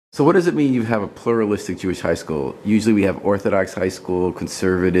So what does it mean you have a pluralistic Jewish high school? Usually we have Orthodox high school,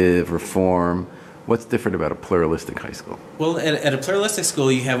 conservative, reform. What's different about a pluralistic high school? Well, at a pluralistic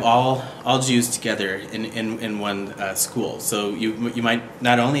school, you have all Jews together in one school. So you might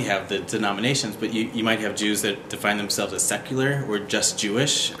not only have the denominations, but you might have Jews that define themselves as secular or just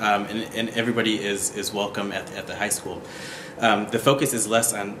Jewish, and everybody is welcome at the high school. The focus is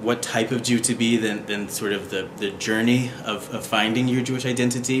less on what type of Jew to be than sort of the journey of finding your Jewish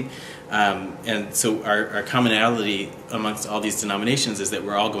identity. And so our commonality amongst all these denominations is that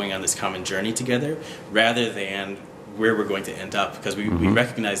we're all going on this common journey together rather than where we're going to end up, because we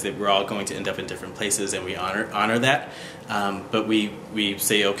recognize that we're all going to end up in different places, and we honor that. But we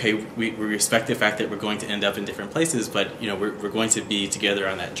say, okay, we respect the fact that we're going to end up in different places, but we're going to be together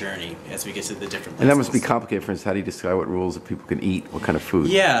on that journey as we get to the different places. And that must be complicated. For instance, how do you decide what rules that people can eat, what kind of food?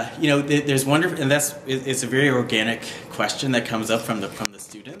 Yeah, there's wonderful, and it's a very organic question that comes up from the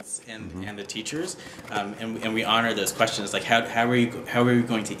students and the teachers, and we honor those questions, like how are we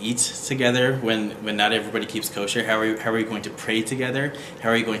going to eat together when not everybody keeps kosher? How are we going to pray together? How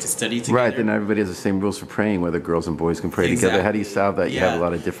are we going to study together? Right, then everybody has the same rules for praying, whether girls and boys can pray together. How do you solve that? You have a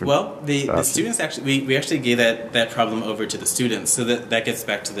lot of different. Well, the students actually, we actually gave that problem over to the students, so that gets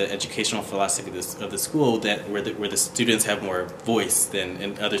back to the educational philosophy of the school, where the students have more voice than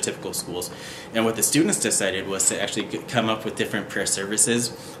in other typical schools. And what the students decided was to actually come up with different prayer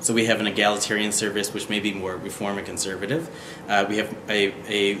services. So we have an egalitarian service, which may be more reform and conservative. We have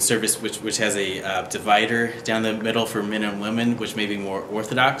a service which has a divider down the middle for men and women, which may be more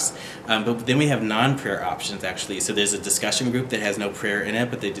orthodox. But then we have non-prayer options, actually. So there's a discussion group that has no prayer in it,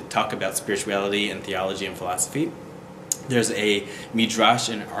 but they talk about spirituality and theology and philosophy. There's a midrash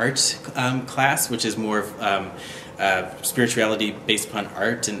and art class, which is more spirituality based upon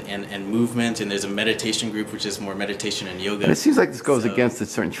art and movement, and there's a meditation group which is more meditation and yoga. And it seems like this goes against a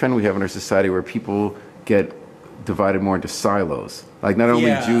certain trend we have in our society where people get divided more into silos. Like not only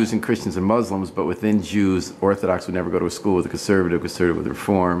Jews and Christians and Muslims, but within Jews, Orthodox would never go to a school with a conservative with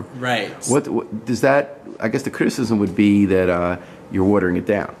reform. Right. What does that, I guess the criticism would be that you're watering it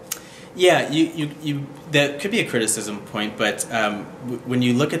down. Yeah, that could be a criticism point, but when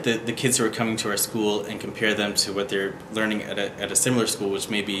you look at the kids who are coming to our school and compare them to what they're learning at a similar school, which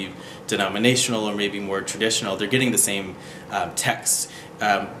may be denominational or maybe more traditional, they're getting the same text,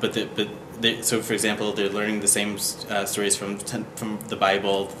 so, for example, they're learning the same stories from the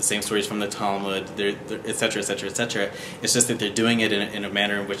Bible, the same stories from the Talmud, et cetera, et cetera, et cetera. It's just that they're doing it in a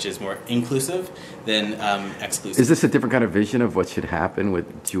manner which is more inclusive than exclusive. Is this a different kind of vision of what should happen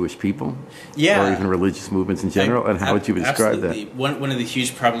with Jewish people? Yeah. Or even religious movements in general? And how would you describe absolutely. that? One of the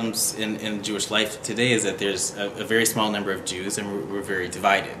huge problems in Jewish life today is that there's a very small number of Jews, and we're very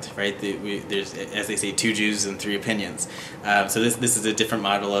divided, right? There's, as they say, 2 Jews and 3 opinions. So this is a different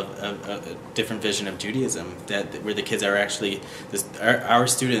model of different vision of Judaism, where the kids are actually, our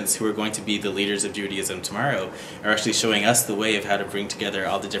students who are going to be the leaders of Judaism tomorrow are actually showing us the way of how to bring together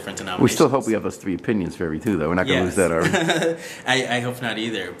all the different denominations. We still hope we have those 3 opinions for every 2, though. We're not going to lose that, are we? I hope not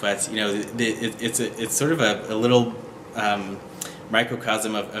either, but it's sort of a little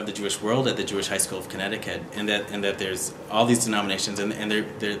microcosm of the Jewish world at the Jewish High School of Connecticut, and that there's all these denominations and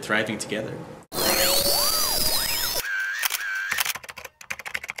they're thriving together.